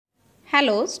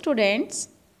Hello students,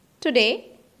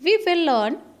 today we will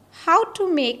learn how to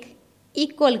make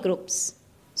equal groups.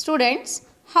 Students,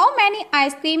 how many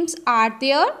ice creams are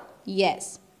there?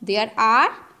 Yes, there are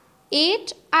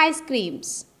 8 ice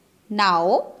creams.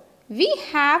 Now we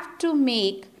have to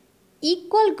make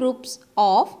equal groups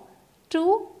of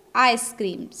 2 ice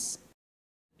creams.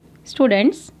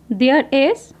 Students, there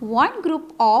is one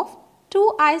group of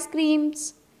 2 ice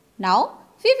creams. Now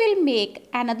we will make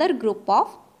another group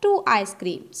of 2 ice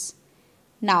creams.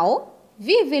 Now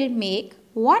we will make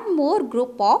one more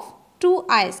group of 2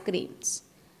 ice creams.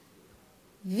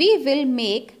 We will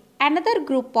make another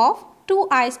group of 2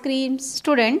 ice creams.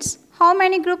 Students, how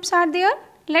many groups are there?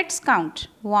 Let's count.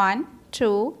 1,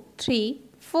 2, 3,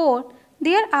 4.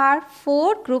 There are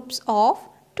 4 groups of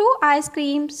 2 ice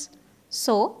creams.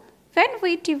 So, when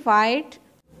we divide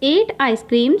 8 ice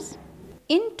creams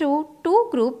into 2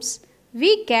 groups,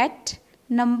 we get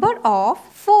number of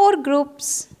 4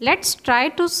 groups. Let's try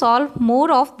to solve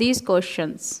more of these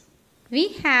questions. We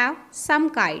have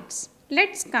some kites.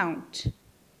 Let's count.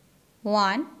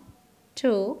 1,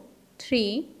 2,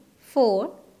 3,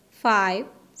 4, 5,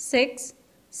 6,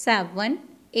 7,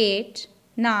 8,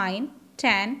 9,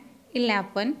 10,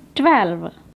 11,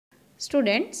 12.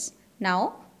 Students,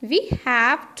 now we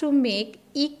have to make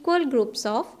equal groups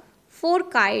of 4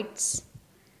 kites.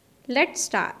 Let's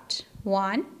start.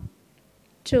 1,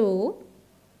 2,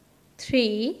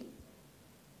 3,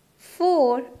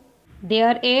 4.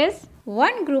 There is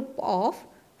one group of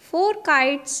 4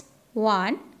 kites.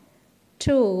 1,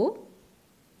 2,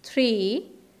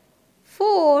 3,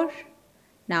 4.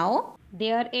 Now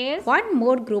there is one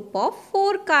more group of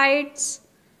 4 kites.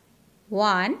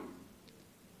 1,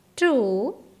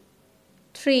 2,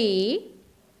 3,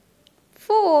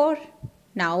 4.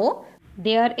 Now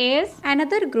there is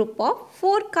another group of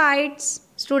 4 kites.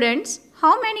 Students,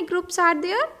 how many groups are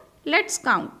there? Let's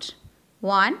count.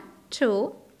 1,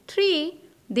 2, 3.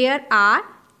 There are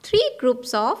 3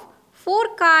 groups of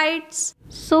 4 kites.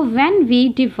 So when we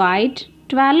divide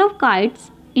 12 kites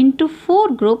into 4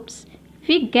 groups,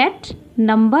 we get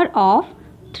number of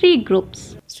 3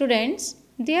 groups. Students,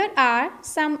 there are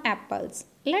some apples.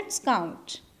 Let's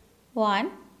count.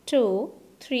 1, 2,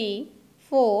 3,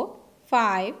 4,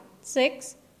 5,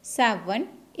 6, 7,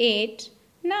 8,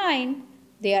 9.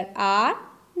 There are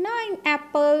 9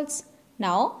 apples.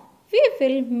 Now we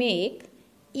will make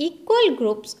equal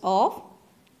groups of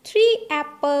 3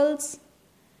 apples.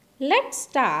 Let's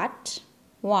start.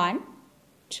 1,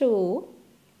 2,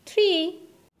 3.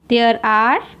 There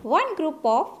are one group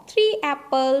of 3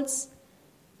 apples.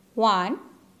 1,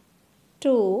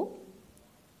 2,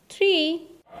 3.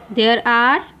 There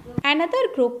are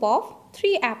another group of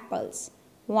 3 apples.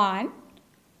 1,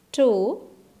 2,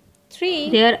 3.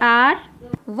 There are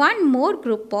one more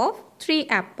group of 3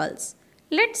 apples.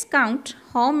 Let's count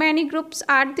how many groups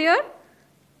are there.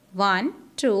 1,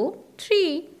 2,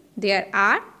 3. There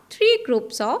are 3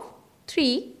 groups of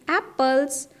 3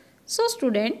 apples. So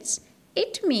students,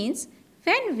 it means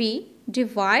when we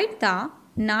divide the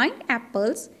 9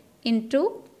 apples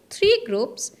into 3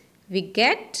 groups, we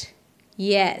get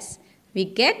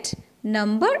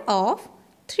number of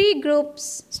 3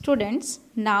 groups. Students,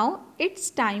 now it's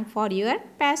time for your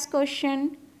past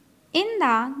question. In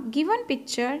the given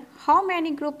picture, how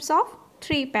many groups of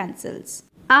 3 pencils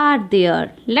are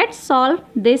there? Let's solve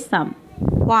this sum.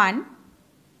 1,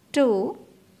 2,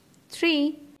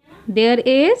 3. There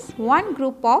is one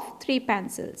group of 3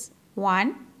 pencils.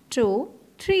 1, 2,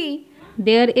 3.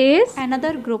 There is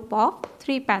another group of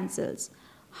 3 pencils.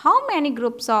 How many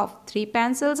groups of 3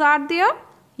 pencils are there?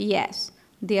 Yes,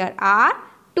 there are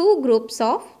 2 groups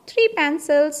of 3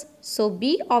 pencils. So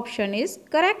B option is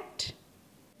correct.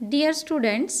 Dear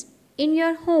students, in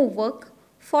your homework,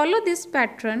 follow this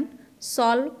pattern.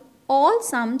 Solve all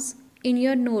sums in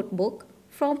your notebook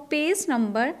from page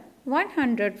number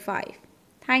 105.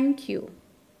 Thank you.